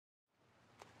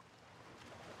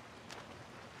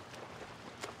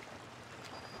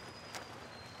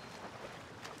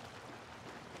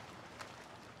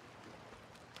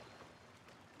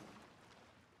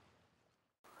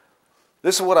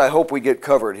This is what I hope we get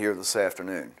covered here this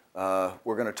afternoon. We're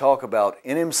going to talk about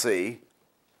NMC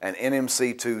and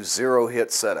NMC2 zero-hit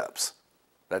setups.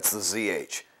 That's the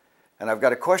ZH. And I've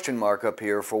got a question mark up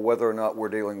here for whether or not we're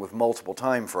dealing with multiple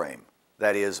time frame.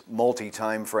 That is,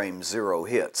 multi-time frame zero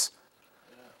hits.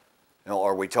 Now,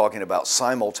 are we talking about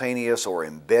simultaneous or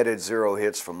embedded zero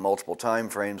hits from multiple time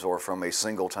frames or from a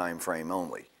single time frame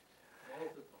only?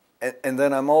 And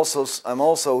then I'm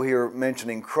also here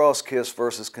mentioning cross-kiss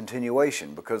versus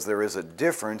continuation, because there is a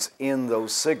difference in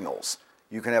those signals.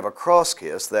 You can have a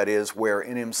cross-kiss, that is where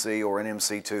NMC or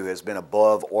NMC2 has been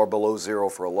above or below zero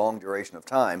for a long duration of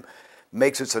time,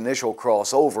 makes its initial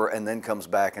crossover and then comes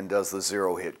back and does the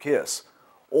zero-hit kiss.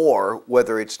 Or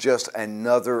whether it's just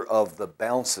another of the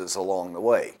bounces along the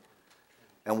way.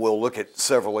 And we'll look at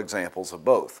several examples of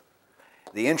both.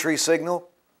 The entry signal,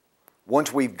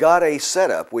 once we've got a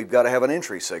setup, we've got to have an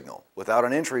entry signal. Without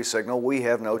an entry signal, we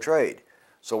have no trade.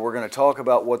 So we're going to talk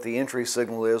about what the entry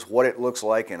signal is, what it looks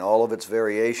like in all of its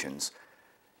variations,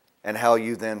 and how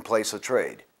you then place a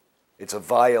trade. It's a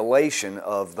violation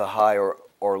of the high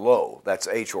or low. That's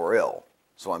H or L.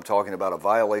 So I'm talking about a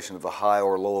violation of the high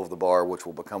or low of the bar, which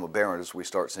will become apparent as we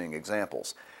start seeing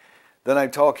examples. Then I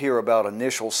talk here about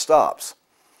initial stops.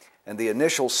 And the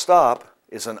initial stop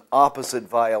is an opposite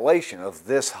violation of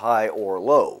this high or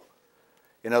low.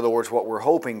 In other words, what we're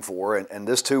hoping for, and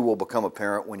this too will become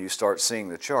apparent when you start seeing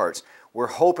the charts, we're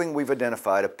hoping we've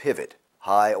identified a pivot,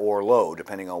 high or low,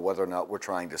 depending on whether or not we're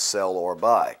trying to sell or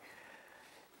buy.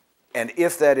 And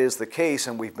if that is the case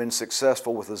and we've been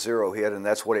successful with a zero hit and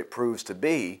that's what it proves to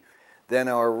be, then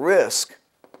our risk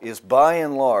is by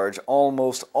and large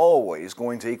almost always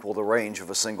going to equal the range of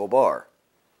a single bar.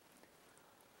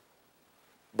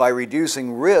 By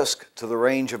reducing risk to the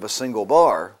range of a single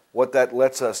bar, what that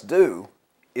lets us do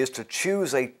is to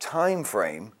choose a time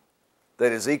frame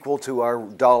that is equal to our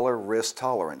dollar risk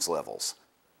tolerance levels.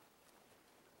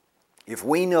 If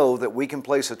we know that we can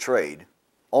place a trade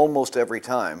almost every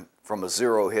time from a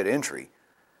zero-hit entry,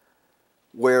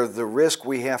 where the risk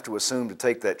we have to assume to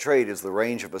take that trade is the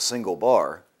range of a single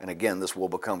bar, and again, this will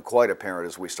become quite apparent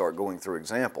as we start going through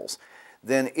examples,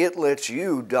 then it lets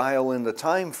you dial in the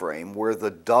time frame where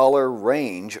the dollar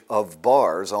range of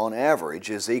bars on average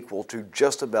is equal to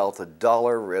just about the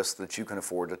dollar risk that you can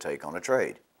afford to take on a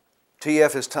trade.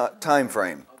 TF is time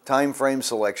frame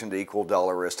selection to equal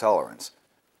dollar risk tolerance.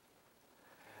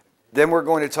 Then we're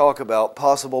going to talk about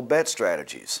possible bet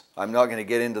strategies. I'm not going to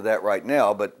get into that right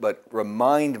now, but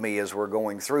remind me as we're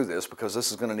going through this, because this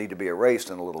is going to need to be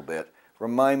erased in a little bit,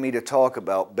 remind me to talk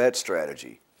about bet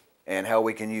strategy and how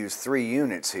we can use 3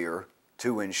 units here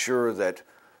to ensure that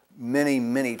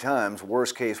many times,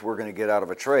 worst case, we're going to get out of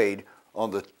a trade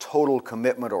on the total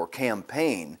commitment or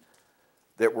campaign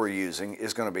that we're using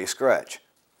is going to be scratch.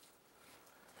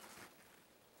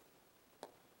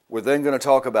 We're then going to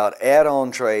talk about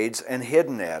add-on trades and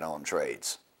hidden add-on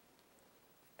trades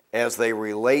as they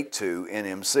relate to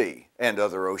NMC and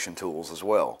other ocean tools as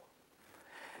well.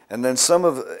 And then some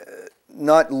of,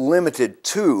 not limited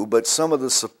to, but some of the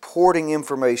supporting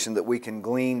information that we can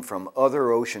glean from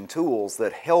other ocean tools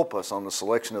that help us on the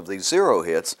selection of these zero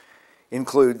hits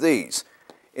include these.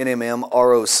 NMM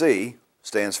ROC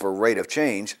stands for rate of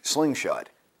change slingshot.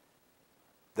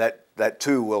 That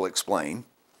too will explain.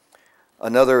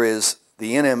 Another is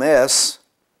the NMS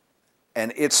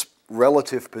and its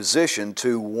relative position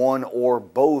to one or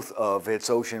both of its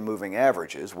ocean moving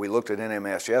averages. We looked at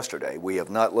NMS yesterday. We have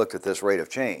not looked at this rate of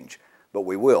change, but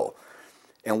we will.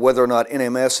 And whether or not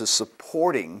NMS is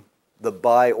supporting the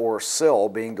buy or sell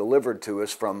being delivered to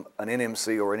us from an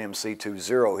NMC or NMC2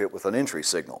 zero hit with an entry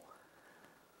signal.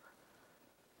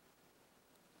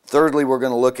 Thirdly, we're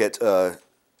going to look at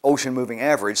ocean moving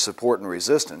average support and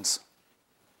resistance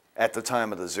at the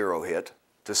time of the zero hit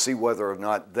to see whether or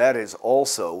not that is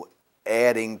also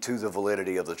adding to the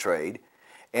validity of the trade,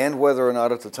 and whether or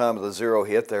not at the time of the zero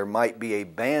hit there might be a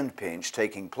band pinch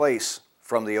taking place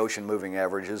from the ocean moving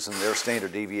averages and their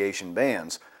standard deviation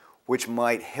bands, which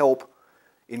might help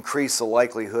increase the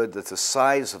likelihood that the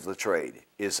size of the trade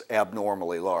is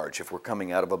abnormally large if we're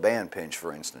coming out of a band pinch,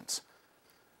 for instance.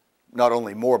 Not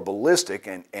only more ballistic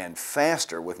and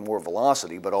faster with more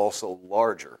velocity, but also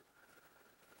larger.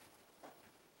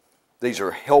 These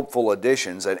are helpful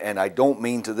additions, and I don't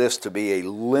mean to this to be a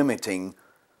limiting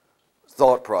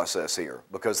thought process here,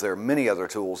 because there are many other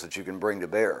tools that you can bring to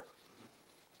bear.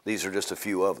 These are just a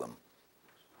few of them.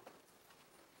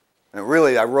 And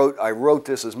really, I wrote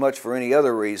this as much for any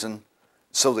other reason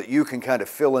so that you can kind of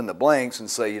fill in the blanks and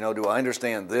say, you know, do I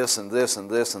understand this and this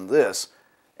and this and this?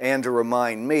 and to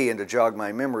remind me and to jog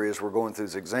my memory as we're going through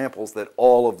these examples that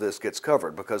all of this gets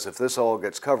covered, because if this all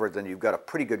gets covered, then you've got a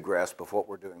pretty good grasp of what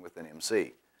we're doing with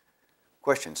NMC.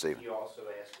 Question, Stephen? You also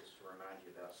asked us to remind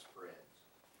you about spreads.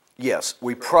 Yes,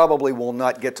 we probably will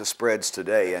not get to spreads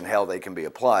today and how they can be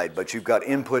applied, but you've got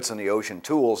inputs in the Ocean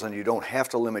tools, and you don't have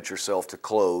to limit yourself to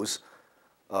close.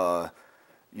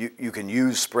 You can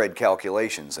use spread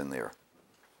calculations in there.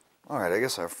 All right, I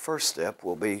guess our first step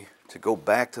will be to go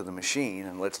back to the machine,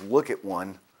 and let's look at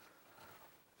one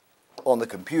on the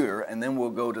computer, and then we'll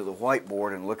go to the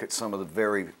whiteboard and look at some of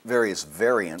the various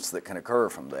variants that can occur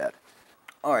from that.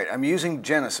 All right, I'm using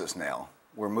Genesis now.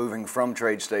 We're moving from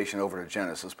TradeStation over to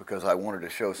Genesis because I wanted to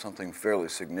show something fairly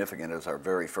significant as our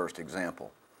very first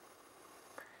example.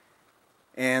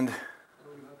 And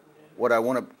what I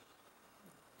want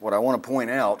to point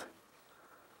out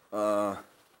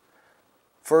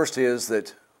first is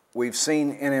that we've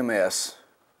seen NMS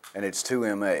and its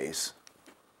two MAs.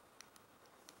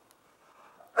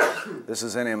 This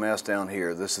is NMS down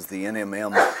here. This is the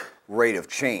NMM rate of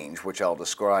change, which I'll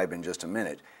describe in just a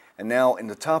minute. And now in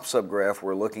the top subgraph,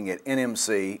 we're looking at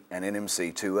NMC and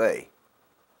NMC2A.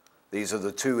 These are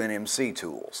the two NMC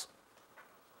tools.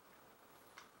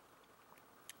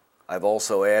 I've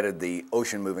also added the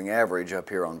ocean moving average up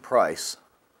here on price.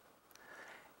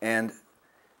 And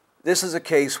this is a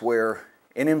case where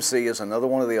NMC is another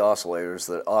one of the oscillators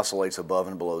that oscillates above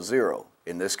and below zero.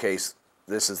 In this case,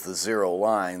 this is the zero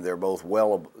line. They're both the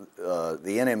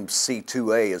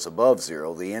NMC2A is above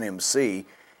zero. The NMC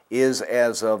is,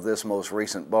 as of this most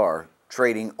recent bar,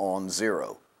 trading on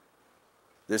zero.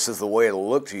 This is the way it'll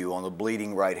look to you on the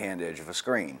bleeding right-hand edge of a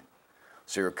screen.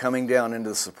 So you're coming down into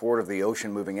the support of the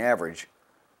ocean moving average,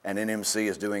 and NMC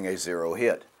is doing a zero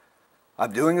hit.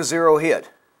 I'm doing a zero hit.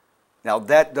 Now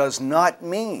that does not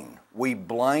mean we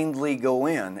blindly go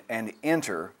in and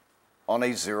enter on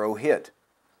a zero hit.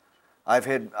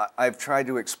 I've tried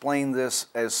to explain this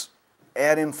as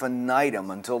ad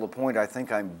infinitum until the point I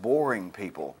think I'm boring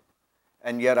people.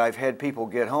 And yet I've had people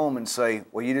get home and say,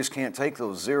 well, you just can't take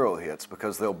those zero hits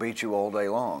because they'll beat you all day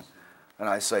long. And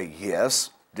I say,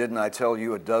 yes, didn't I tell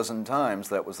you a dozen times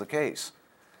that was the case?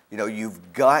 You know,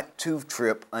 you've got to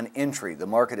trip an entry. The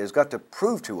market has got to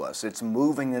prove to us it's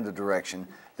moving in the direction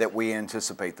that we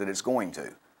anticipate that it's going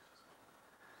to.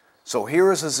 So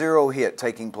here is a zero hit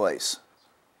taking place.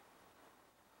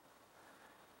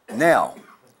 Now,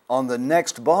 on the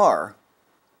next bar,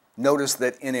 notice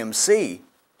that NMC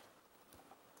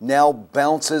now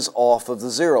bounces off of the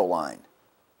zero line.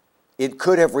 It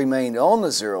could have remained on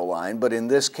the zero line, but in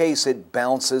this case it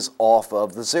bounces off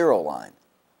of the zero line.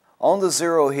 On the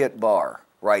zero hit bar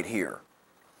right here,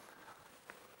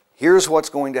 here's what's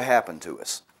going to happen to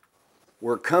us.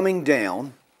 We're coming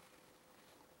down,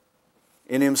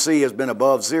 NMC has been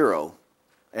above zero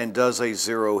and does a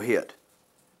zero hit.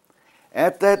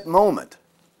 At that moment,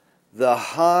 the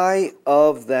high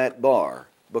of that bar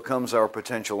becomes our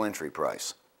potential entry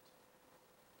price.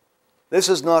 This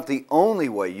is not the only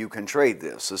way you can trade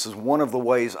this. This is one of the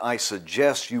ways I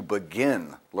suggest you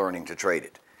begin learning to trade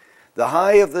it. The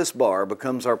high of this bar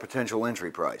becomes our potential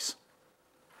entry price.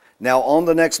 Now on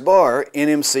the next bar,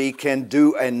 NMC can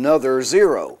do another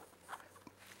zero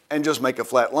and just make a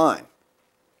flat line.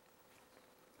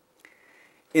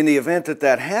 In the event that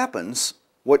that happens,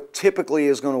 what typically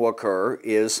is going to occur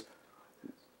is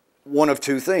one of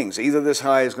two things. Either this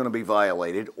high is going to be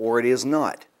violated or it is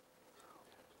not.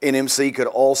 NMC could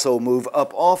also move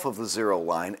up off of the zero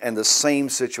line and the same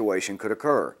situation could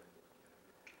occur.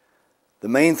 The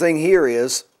main thing here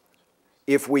is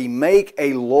if we make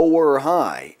a lower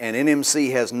high and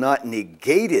NMC has not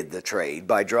negated the trade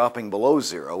by dropping below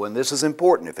zero, and this is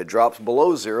important, if it drops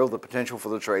below zero, the potential for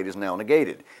the trade is now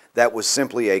negated. That was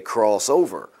simply a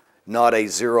crossover, not a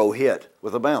zero hit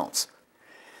with a bounce.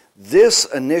 This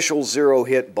initial zero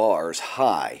hit bar's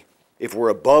high, if we're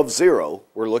above zero,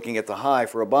 we're looking at the high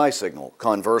for a buy signal.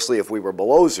 Conversely, if we were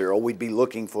below zero, we'd be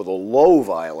looking for the low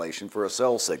violation for a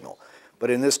sell signal.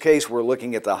 But in this case, we're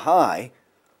looking at the high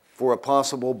for a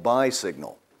possible buy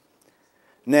signal.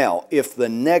 Now, if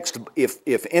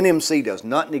NMC does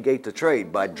not negate the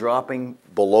trade by dropping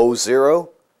below zero,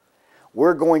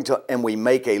 we're going to, and we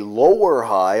make a lower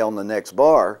high on the next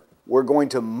bar, we're going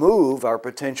to move our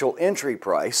potential entry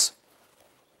price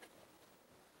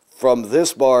from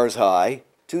this bar's high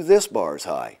to this bar's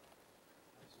high.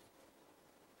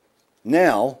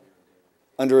 Now,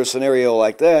 under a scenario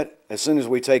like that, as soon as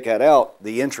we take that out,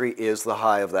 the entry is the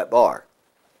high of that bar.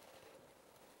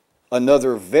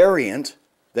 Another variant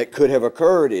that could have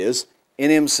occurred is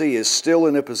NMC is still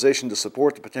in a position to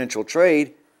support the potential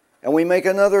trade, and we make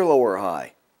another lower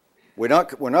high. We're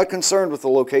not concerned with the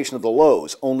location of the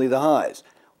lows, only the highs.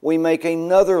 We make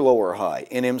another lower high.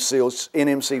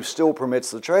 NMC still permits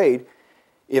the trade.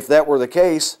 If that were the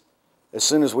case, as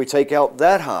soon as we take out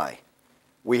that high,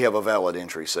 we have a valid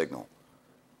entry signal.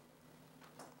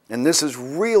 And this is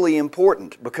really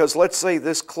important because let's say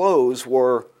this close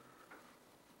were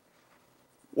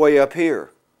way up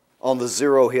here on the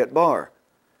zero hit bar.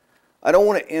 I don't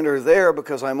want to enter there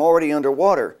because I'm already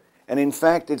underwater. And in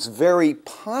fact, it's very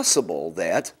possible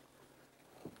that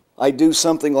I do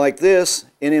something like this,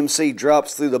 NMC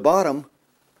drops through the bottom,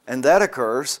 and that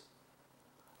occurs.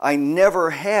 I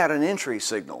never had an entry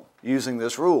signal using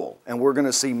this rule. And we're going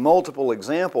to see multiple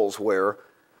examples where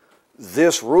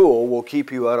this rule will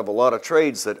keep you out of a lot of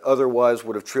trades that otherwise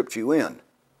would have tripped you in.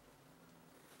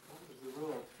 What was the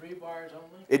rule? 3 bars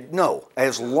only? No,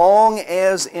 as long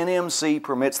as NMC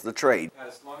permits the trade.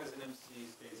 As long as NMC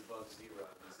stays above 0,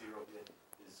 the 0 hit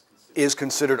is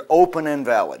considered open and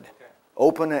valid. Okay.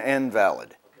 Open and valid.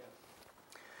 Okay.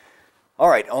 All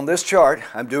right, on this chart,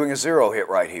 I'm doing a 0 hit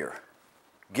right here.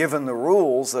 Given the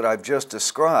rules that I've just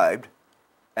described,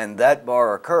 and that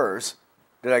bar occurs,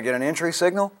 did I get an entry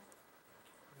signal?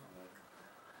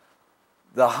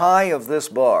 The high of this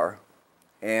bar,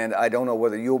 and I don't know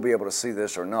whether you'll be able to see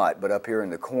this or not, but up here in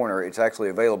the corner, it's actually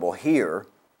available here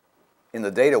in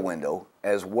the data window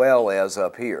as well as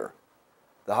up here.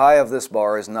 The high of this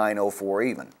bar is 904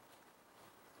 even.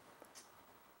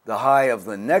 The high of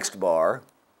the next bar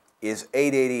is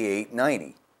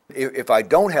 888.90. If I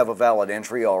don't have a valid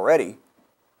entry already,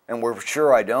 and we're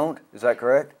sure I don't, is that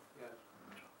correct? Yes.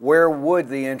 Where would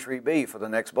the entry be for the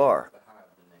next bar? The high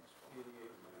of the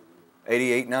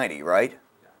next one. 88.90, right?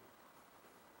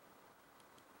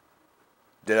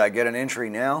 Did I get an entry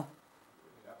now?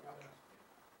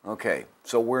 Okay,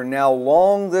 so we're now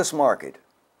long this market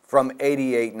from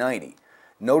 88.90.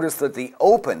 Notice that the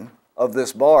open of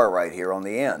this bar right here on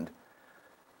the end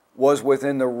was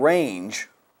within the range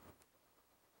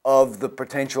of the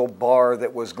potential bar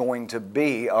that was going to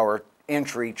be our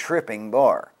entry tripping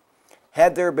bar.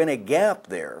 Had there been a gap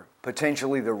there,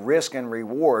 potentially the risk and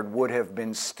reward would have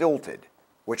been stilted,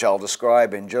 which I'll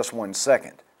describe in just one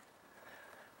second.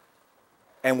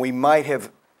 And we might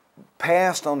have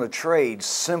passed on the trade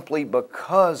simply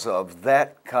because of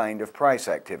that kind of price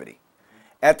activity.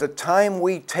 At the time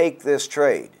we take this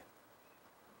trade,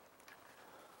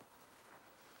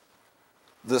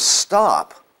 the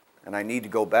stop, and I need to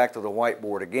go back to the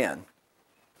whiteboard again,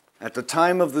 at the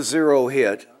time of the 0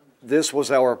 hit, this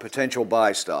was our potential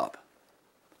buy stop.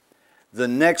 The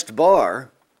next bar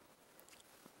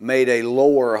made a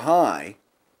lower high,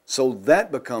 so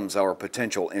that becomes our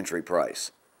potential entry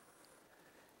price.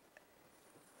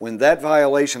 When that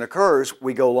violation occurs,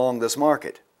 we go long this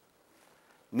market.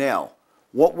 Now,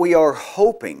 what we are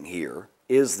hoping here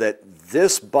is that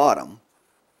this bottom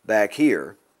back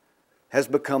here has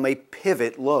become a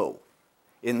pivot low.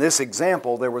 In this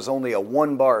example, there was only a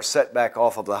 1 bar setback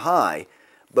off of the high,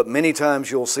 but many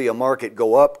times you'll see a market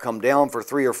go up, come down for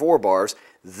 3 or 4 bars.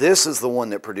 This is the one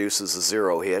that produces a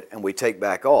 0 hit, and we take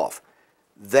back off.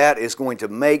 That is going to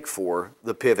make for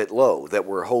the pivot low that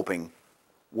we're hoping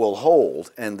will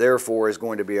hold, and therefore is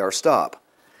going to be our stop.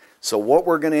 So what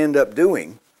we're going to end up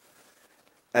doing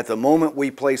at the moment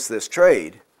we place this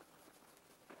trade,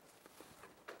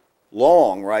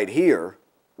 long right here,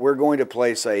 we're going to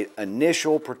place an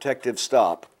initial protective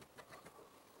stop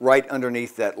right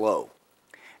underneath that low.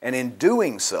 And in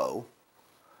doing so,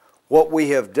 what we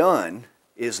have done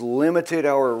is limited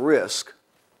our risk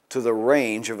to the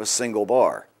range of a single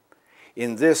bar.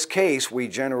 In this case, we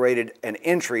generated an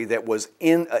entry that was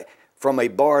from a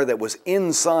bar that was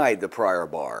inside the prior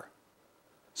bar.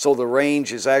 So the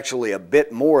range is actually a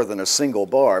bit more than a single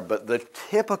bar, but the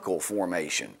typical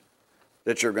formation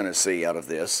that you're going to see out of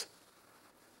this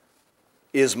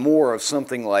is more of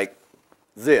something like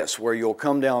this, where you'll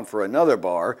come down for another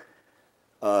bar.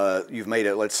 You've made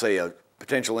it, let's say, a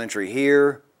potential entry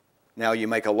here. Now you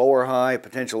make a lower high,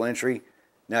 potential entry.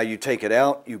 Now you take it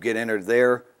out, you get entered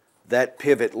there. That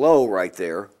pivot low right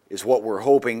there is what we're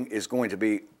hoping is going to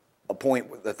be a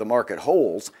point that the market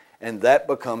holds, and that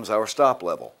becomes our stop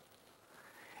level.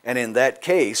 And in that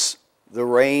case, the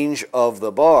range of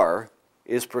the bar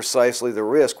is precisely the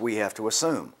risk we have to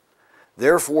assume.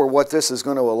 Therefore, what this is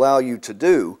going to allow you to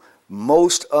do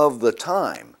most of the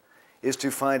time is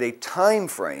to find a time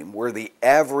frame where the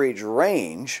average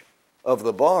range of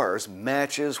the bars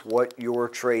matches what your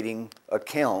trading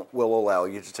account will allow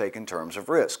you to take in terms of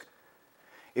risk.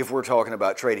 If we're talking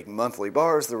about trading monthly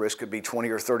bars, the risk could be $20,000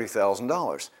 or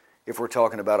 $30,000. If we're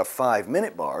talking about a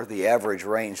 5-minute bar, the average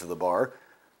range of the bar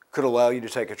could allow you to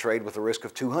take a trade with a risk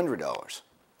of $200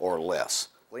 or less.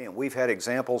 And we've had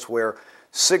examples where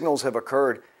signals have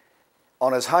occurred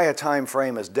on as high a time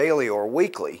frame as daily or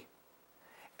weekly,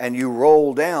 and you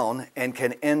roll down and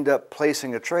can end up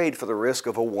placing a trade for the risk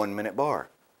of a 1-minute bar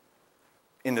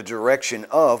in the direction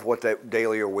of what that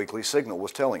daily or weekly signal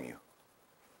was telling you.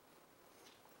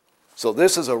 So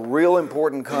this is a real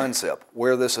important concept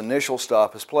where this initial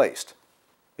stop is placed.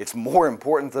 It's more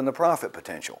important than the profit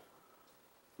potential.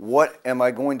 What am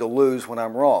I going to lose when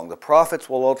I'm wrong? The profits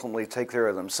will ultimately take care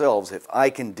of themselves if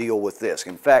I can deal with this.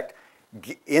 In fact,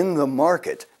 in the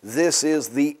market, this is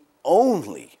the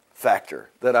only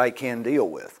factor that I can deal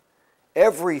with.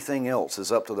 Everything else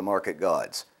is up to the market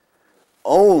gods.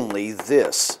 Only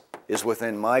this is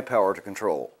within my power to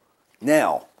control.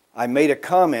 Now, I made a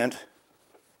comment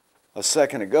a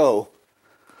second ago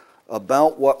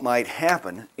about what might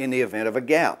happen in the event of a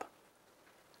gap.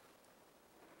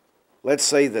 Let's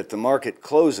say that the market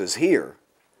closes here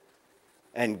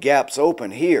and gaps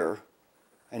open here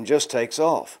and just takes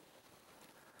off.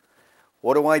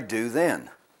 What do I do then?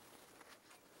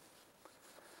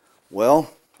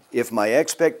 Well, if my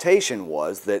expectation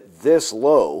was that this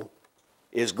low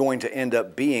is going to end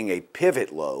up being a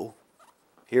pivot low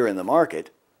here in the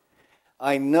market,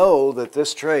 I know that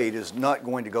this trade is not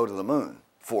going to go to the moon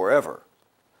forever.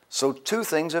 So two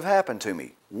things have happened to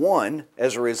me. One,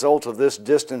 as a result of this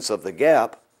distance of the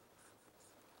gap,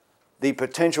 the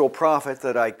potential profit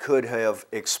that I could have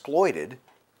exploited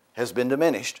has been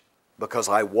diminished because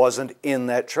I wasn't in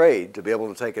that trade to be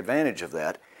able to take advantage of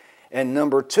that. And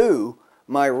number two,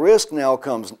 my risk now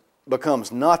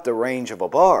becomes not the range of a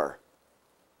bar,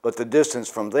 but the distance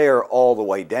from there all the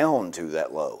way down to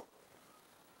that low.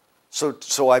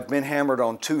 So I've been hammered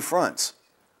on two fronts.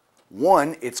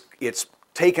 One, it's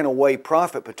taken away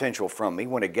profit potential from me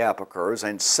when a gap occurs,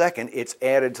 and second, it's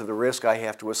added to the risk I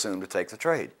have to assume to take the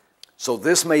trade. So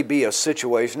this may be a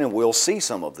situation, and we'll see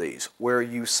some of these, where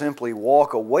you simply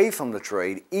walk away from the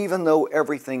trade even though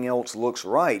everything else looks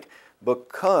right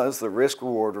because the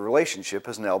risk-reward relationship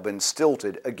has now been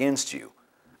stilted against you.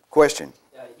 Question?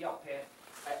 Yeah,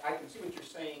 Pat, I can see what you're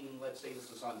saying. Let's say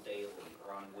this is on daily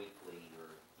or on weekly or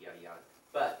yada yada.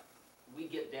 But we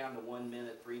get down to 1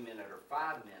 minute, 3 minute, or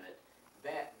 5 minute.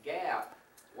 That gap,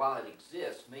 while it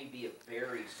exists, may be a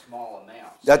very small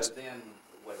amount. So then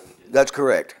what do we do? That's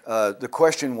correct. The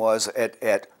question was,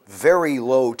 at very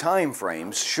low time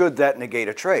frames, should that negate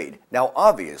a trade? Now,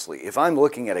 obviously, if I'm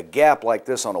looking at a gap like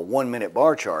this on a 1-minute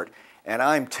bar chart, and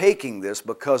I'm taking this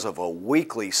because of a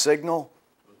weekly signal,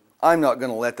 I'm not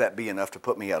going to let that be enough to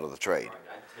put me out of the trade. Right,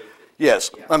 I'd take it.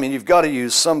 Yes, Yeah. I mean, you've got to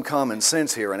use some common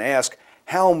sense here and ask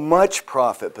how much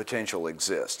profit potential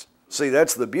exists. See,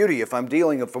 that's the beauty. If I'm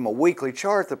dealing from a weekly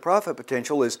chart, the profit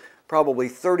potential is probably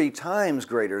 30 times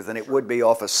greater than it would be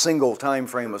off a single time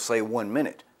frame of, say, 1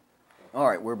 minute. All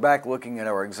right, we're back looking at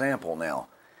our example now.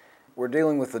 We're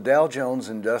dealing with the Dow Jones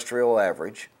Industrial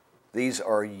Average. These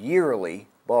are yearly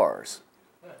bars.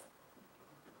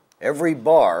 Every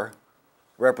bar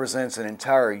represents an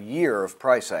entire year of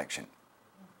price action.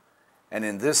 And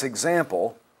in this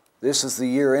example, this is the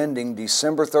year ending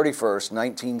December 31st,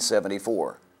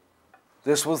 1974.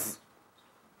 This was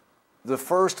the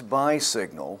first buy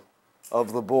signal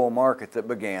of the bull market that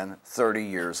began 30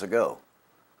 years ago.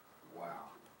 Wow.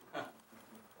 Wow.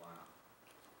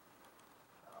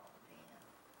 Oh, man.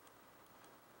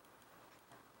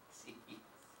 Jeez.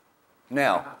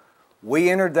 Now,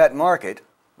 we entered that market,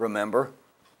 remember,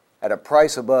 at a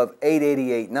price above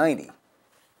 $888.90.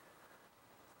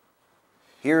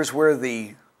 Here's where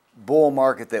the bull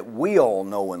market that we all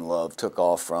know and love took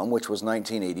off from, which was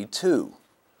 1982.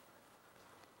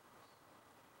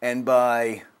 And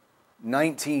by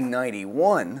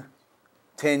 1991,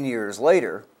 10 years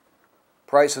later,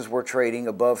 prices were trading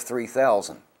above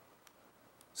 3,000.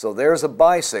 So there's a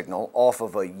buy signal off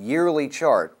of a yearly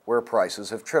chart where prices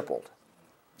have tripled.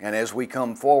 And as we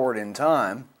come forward in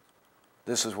time,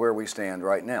 this is where we stand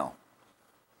right now.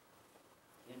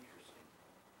 Interesting.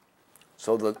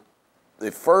 So the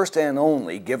first and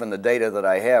only, given the data that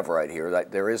I have right here,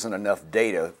 that there isn't enough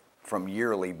data from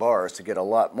yearly bars to get a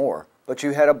lot more, but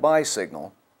you had a buy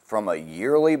signal from a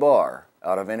yearly bar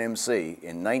out of NMC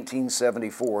in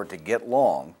 1974 to get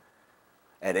long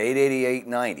at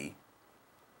 888.90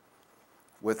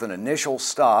 with an initial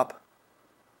stop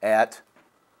at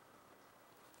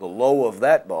the low of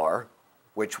that bar,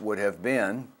 which would have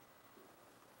been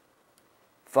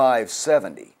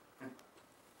 570.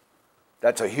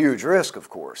 That's a huge risk, of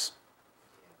course.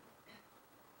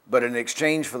 But in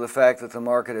exchange for the fact that the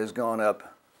market has gone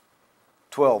up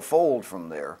 12-fold from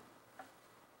there,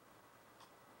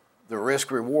 the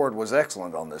risk-reward was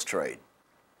excellent on this trade.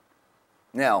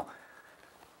 Now,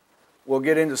 we'll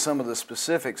get into some of the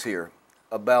specifics here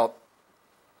about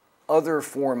other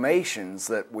formations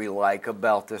that we like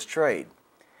about this trade.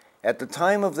 At the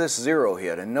time of this zero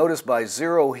hit, and notice by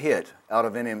zero hit out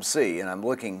of NMC, and I'm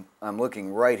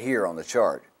looking right here on the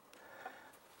chart,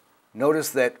 notice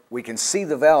that we can see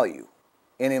the value.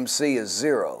 NMC is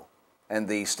 0, and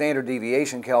the standard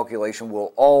deviation calculation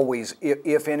will always,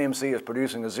 if NMC is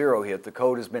producing a zero hit, the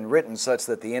code has been written such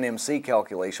that the NMC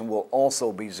calculation will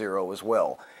also be 0 as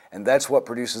well. And that's what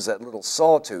produces that little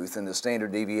sawtooth in the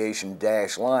standard deviation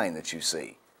dash line that you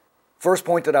see. First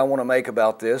point that I want to make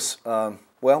about this,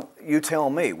 well, you tell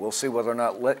me. We'll see whether or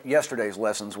not yesterday's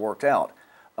lessons worked out.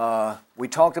 We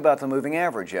talked about the moving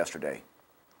average yesterday.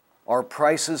 Are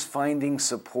prices finding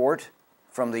support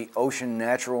from the ocean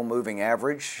natural moving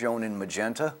average shown in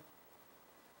magenta?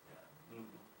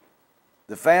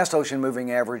 The fast ocean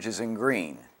moving average is in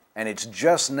green, and it's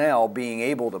just now being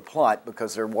able to plot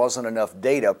because there wasn't enough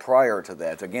data prior to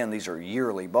that. Again, these are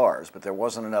yearly bars, but there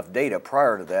wasn't enough data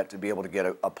prior to that to be able to get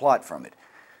a plot from it.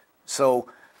 So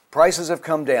prices have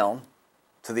come down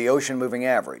to the ocean moving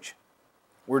average.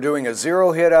 We're doing a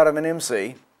zero hit out of an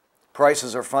MC.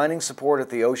 Prices are finding support at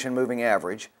the ocean moving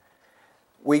average.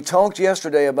 We talked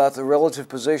yesterday about the relative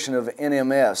position of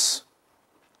NMS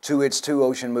to its two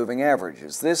ocean moving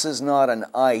averages. This is not an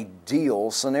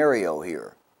ideal scenario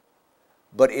here,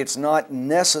 but it's not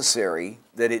necessary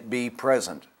that it be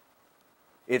present.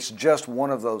 It's just one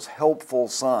of those helpful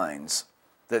signs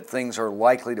that things are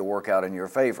likely to work out in your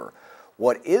favor.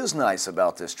 What is nice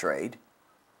about this trade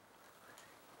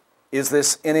is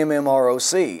this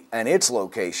NMMROC and its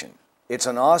location. It's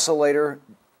an oscillator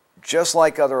just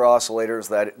like other oscillators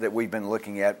that we've been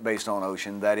looking at based on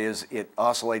ocean. That is, it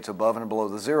oscillates above and below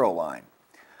the zero line.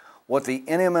 What the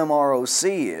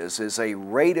NMMROC is a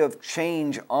rate of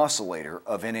change oscillator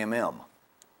of NMM.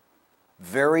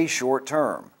 Very short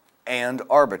term and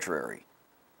arbitrary.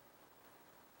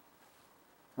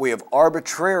 We have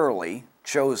arbitrarily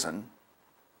chosen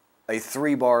a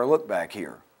 3-bar look back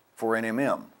here for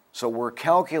NMM. So we're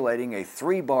calculating a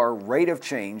 3-bar rate of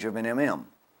change of NMM.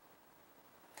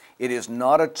 It is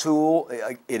not a tool,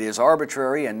 it is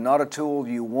arbitrary and not a tool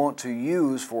you want to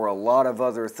use for a lot of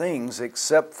other things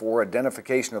except for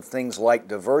identification of things like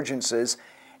divergences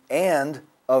and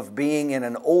of being in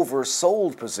an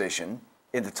oversold position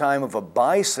at the time of a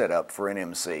buy setup for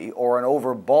NMC or an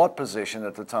overbought position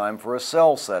at the time for a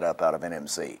sell setup out of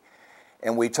NMC.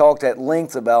 And we talked at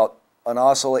length about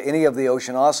any of the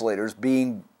ocean oscillators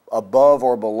being above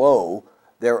or below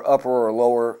their upper or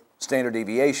lower standard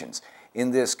deviations.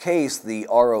 In this case, the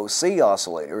ROC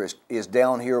oscillator is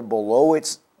down here below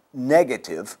its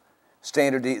negative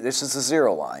standard, this is the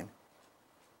zero line.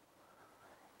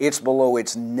 It's below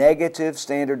its negative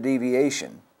standard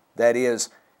deviation. That is,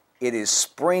 it is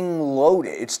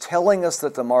spring-loaded. It's telling us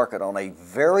that the market on a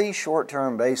very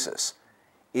short-term basis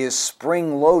is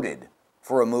spring-loaded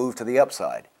for a move to the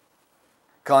upside.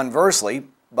 Conversely,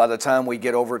 by the time we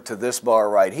get over to this bar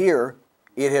right here,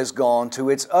 it has gone to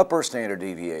its upper standard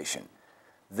deviation.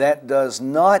 That does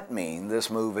not mean this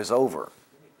move is over.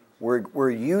 We're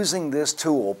using this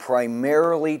tool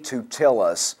primarily to tell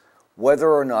us whether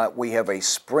or not we have a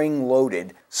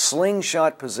spring-loaded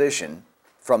slingshot position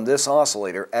from this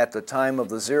oscillator at the time of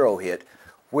the zero hit,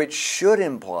 which should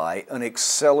imply an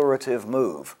accelerative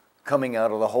move coming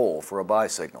out of the hole for a buy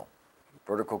signal.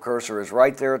 Vertical cursor is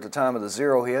right there at the time of the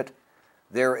zero hit.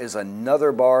 There is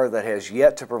another bar that has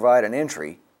yet to provide an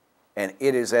entry, and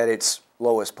it is at its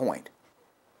lowest point.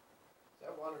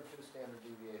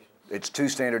 It's 2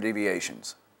 standard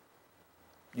deviations.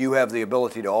 You have the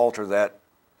ability to alter that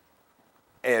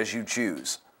as you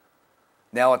choose.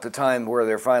 Now at the time where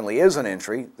there finally is an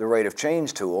entry, the rate of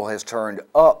change tool has turned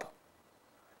up.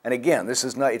 And again,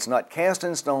 it's not cast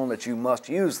in stone that you must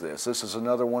use this. This is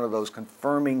another one of those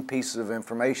confirming pieces of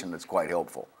information that's quite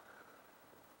helpful.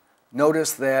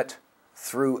 Notice that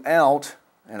throughout,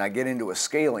 and I get into a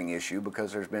scaling issue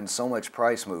because there's been so much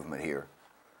price movement here,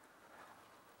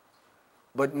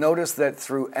 but notice that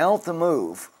throughout the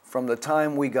move, from the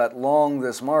time we got long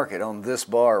this market on this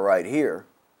bar right here,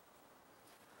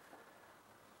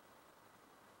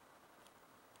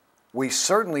 we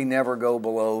certainly never go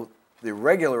below the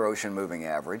regular ocean moving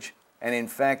average, and in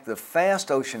fact the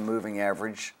fast ocean moving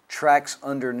average tracks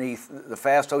underneath. The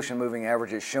fast ocean moving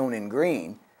average is shown in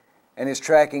green and is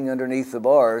tracking underneath the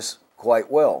bars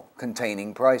quite well,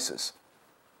 containing prices.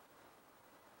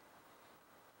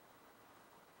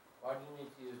 Why do you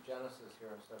need to use Genesis here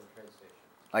instead of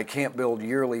TradeStation? I can't build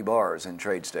yearly bars in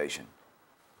TradeStation.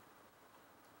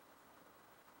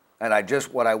 And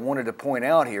what I wanted to point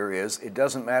out here is it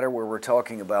doesn't matter where we're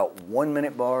talking about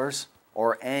 1-minute bars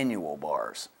or annual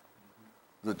bars.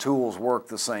 The tools work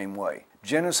the same way.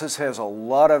 Genesis has a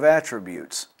lot of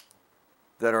attributes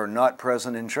that are not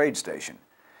present in TradeStation.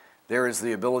 There is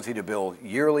the ability to build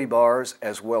yearly bars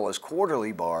as well as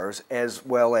quarterly bars as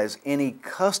well as any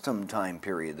custom time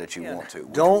period that you want to.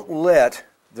 Don't let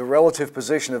the relative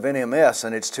position of NMS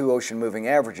and its two ocean moving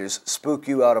averages spook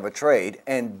you out of a trade,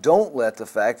 and don't let the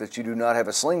fact that you do not have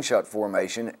a slingshot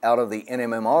formation out of the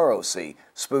NMMROC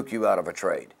spook you out of a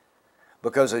trade.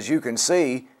 Because as you can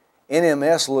see,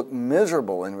 NMS looked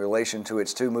miserable in relation to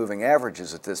its two moving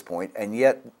averages at this point, and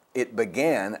yet it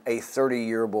began a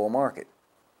 30-year bull market.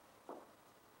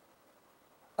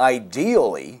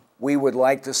 Ideally, we would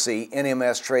like to see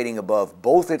NMS trading above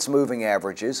both its moving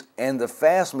averages and the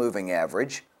fast moving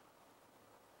average,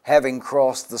 having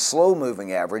crossed the slow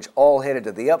moving average, all headed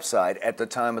to the upside at the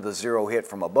time of the zero hit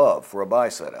from above for a buy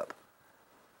setup.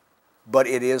 But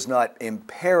it is not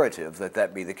imperative that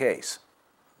that be the case.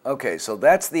 Okay, so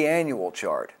that's the annual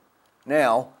chart.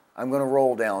 Now, I'm going to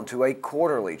roll down to a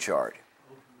quarterly chart.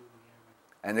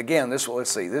 And again, this, let's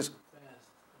see, this,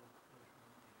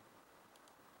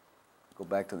 go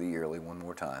back to the yearly one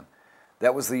more time.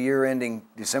 That was the year ending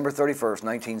December 31st,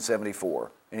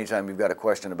 1974. Anytime you've got a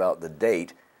question about the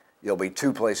date, there'll be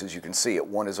two places you can see it.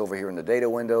 One is over here in the data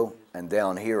window and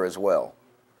down here as well.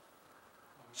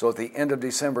 So at the end of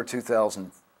December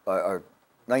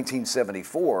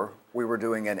 1974, we were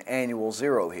doing an annual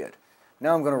zero hit.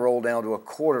 Now I'm going to roll down to a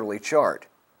quarterly chart.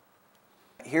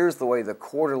 Here's the way the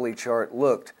quarterly chart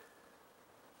looked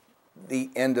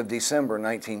the end of December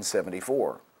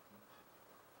 1974.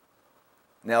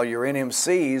 Now your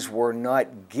NMCs were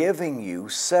not giving you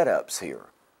setups here.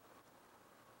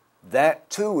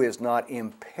 That too is not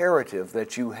imperative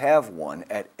that you have one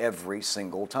at every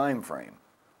single time frame.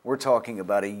 We're talking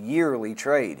about a yearly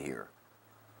trade here.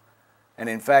 And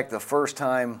in fact, the first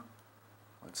time,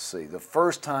 let's see, the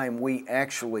first time we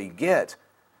actually get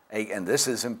and this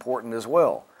is important as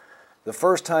well, the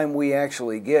first time we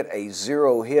actually get a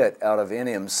zero hit out of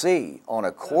NMC on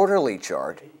a quarterly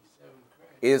chart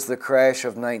is the crash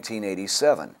of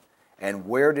 1987. And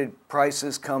where did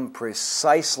prices come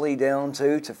precisely down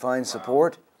to find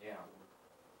support? Yeah.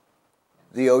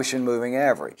 The ocean moving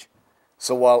average.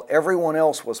 So while everyone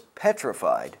else was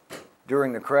petrified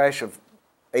during the crash of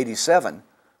 87,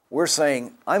 we're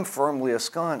saying I'm firmly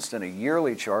ensconced in a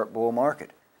yearly chart bull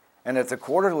market. And at the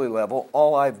quarterly level,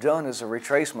 all I've done is a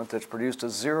retracement that's produced a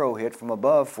zero hit from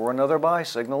above for another buy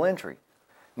signal entry.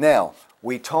 Now,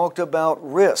 we talked about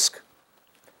risk.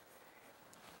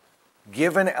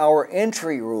 Given our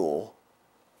entry rule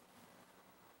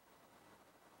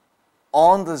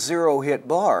on the zero hit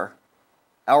bar,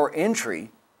 our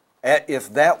entry,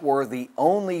 if that were the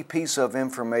only piece of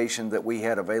information that we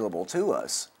had available to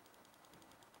us,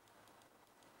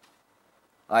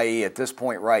 i.e. at this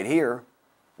point right here,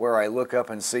 where I look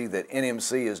up and see that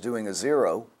NMC is doing a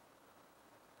zero,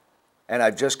 and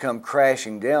I've just come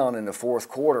crashing down in the fourth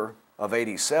quarter of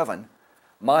 87,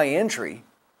 my entry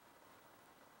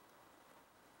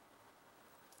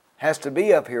has to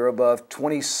be up here above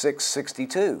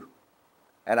 2662,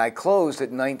 and I closed at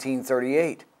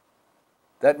 1938.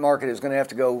 That market is going to have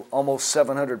to go almost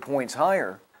 700 points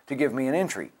higher to give me an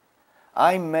entry.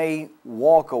 I may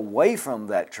walk away from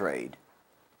that trade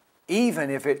even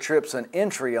if it trips an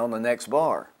entry on the next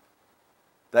bar,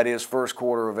 that is first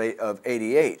quarter of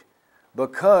 88,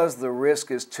 because the risk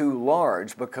is too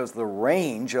large, because the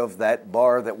range of that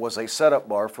bar that was a setup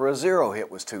bar for a zero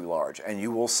hit was too large. And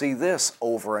you will see this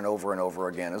over and over and over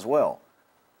again as well.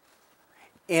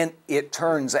 And it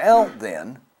turns out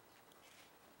then,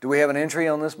 do we have an entry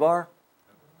on this bar?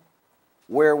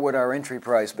 Where would our entry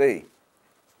price be?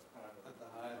 At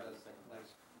the high of that second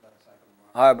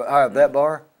bar. High of that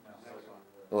bar? No.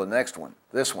 Well, the next one,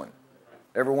 this one.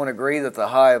 Everyone agree that the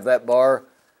high of that bar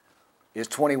is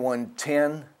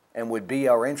 2110 and would be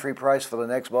our entry price for the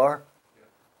next bar?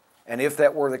 And if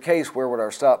that were the case, where would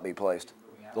our stop be placed?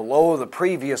 The low of the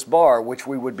previous bar, which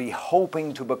we would be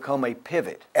hoping to become a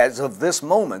pivot. As of this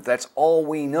moment, that's all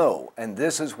we know, and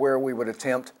this is where we would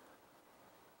attempt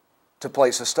to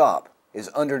place a stop, is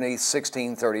underneath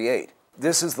 1638.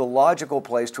 This is the logical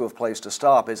place to have placed a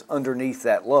stop, is underneath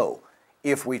that low,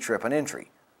 if we trip an entry.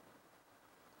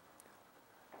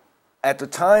 At the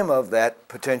time of that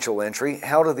potential entry,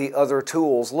 how do the other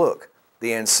tools look?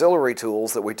 The ancillary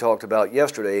tools that we talked about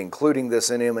yesterday, including this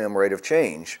NMM rate of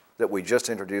change that we just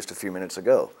introduced a few minutes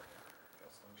ago.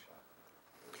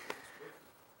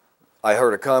 I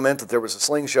heard a comment that there was a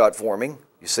slingshot forming.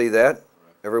 You see that?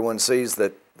 Everyone sees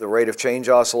that the rate of change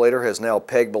oscillator has now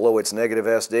pegged below its negative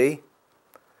SD.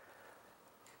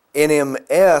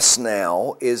 NMS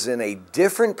now is in a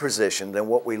different position than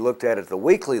what we looked at the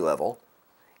weekly level.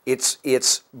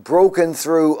 It's broken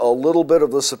through a little bit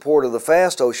of the support of the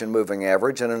fast ocean moving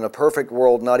average, and in a perfect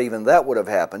world, not even that would have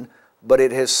happened, but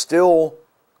it has still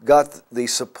got the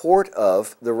support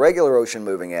of the regular ocean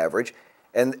moving average,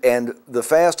 and the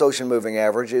fast ocean moving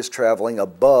average is traveling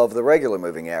above the regular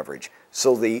moving average.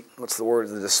 So the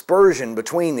dispersion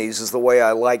between these is the way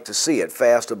I like to see it,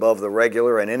 fast above the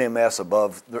regular and NMS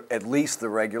above at least the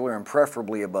regular and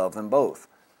preferably above them both.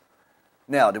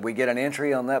 Now, did we get an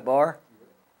entry on that bar?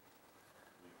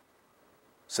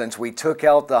 Since we took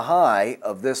out the high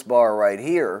of this bar right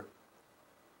here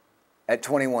at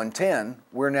 2110,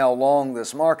 we're now long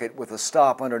this market with a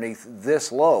stop underneath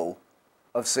this low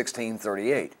of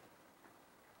 1638.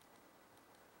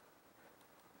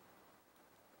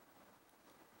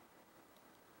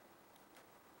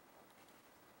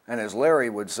 And as Larry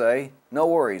would say, no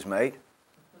worries, mate.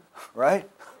 Right?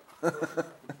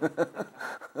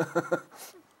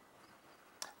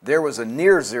 There was a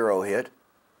near zero hit,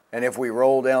 and if we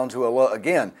roll down to a low,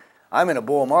 again, I'm in a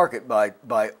bull market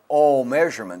by all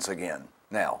measurements again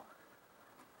now.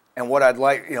 And what I'd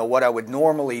like, what I would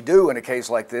normally do in a case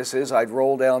like this is I'd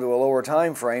roll down to a lower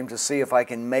time frame to see if I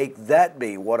can make that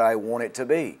be what I want it to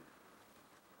be,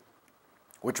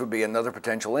 which would be another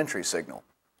potential entry signal.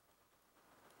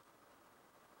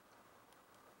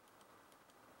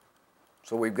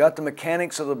 So we've got the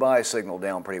mechanics of the buy signal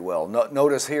down pretty well.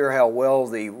 Notice here how well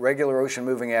the regular ocean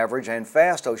moving average and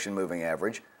fast ocean moving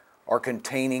average are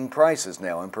containing prices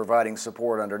now and providing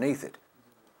support underneath it.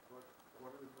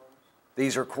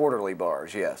 These are quarterly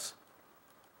bars, yes.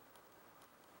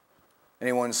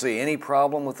 Anyone see any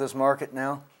problem with this market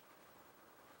now?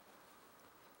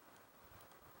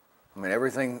 I mean,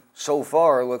 everything so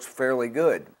far looks fairly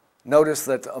good. Notice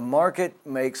that a market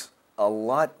makes a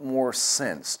lot more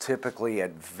sense typically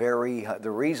at very high. The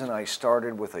reason I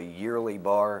started with a yearly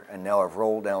bar and now I've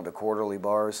rolled down to quarterly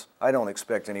bars, I don't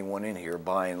expect anyone in here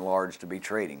by and large to be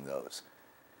trading those.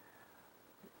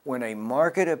 When a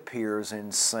market appears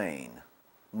insane,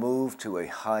 move to a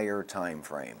higher time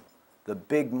frame. The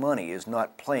big money is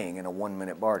not playing in a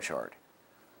 1-minute bar chart.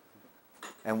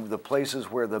 And the places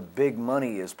where the big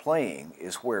money is playing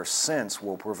is where sense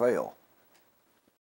will prevail.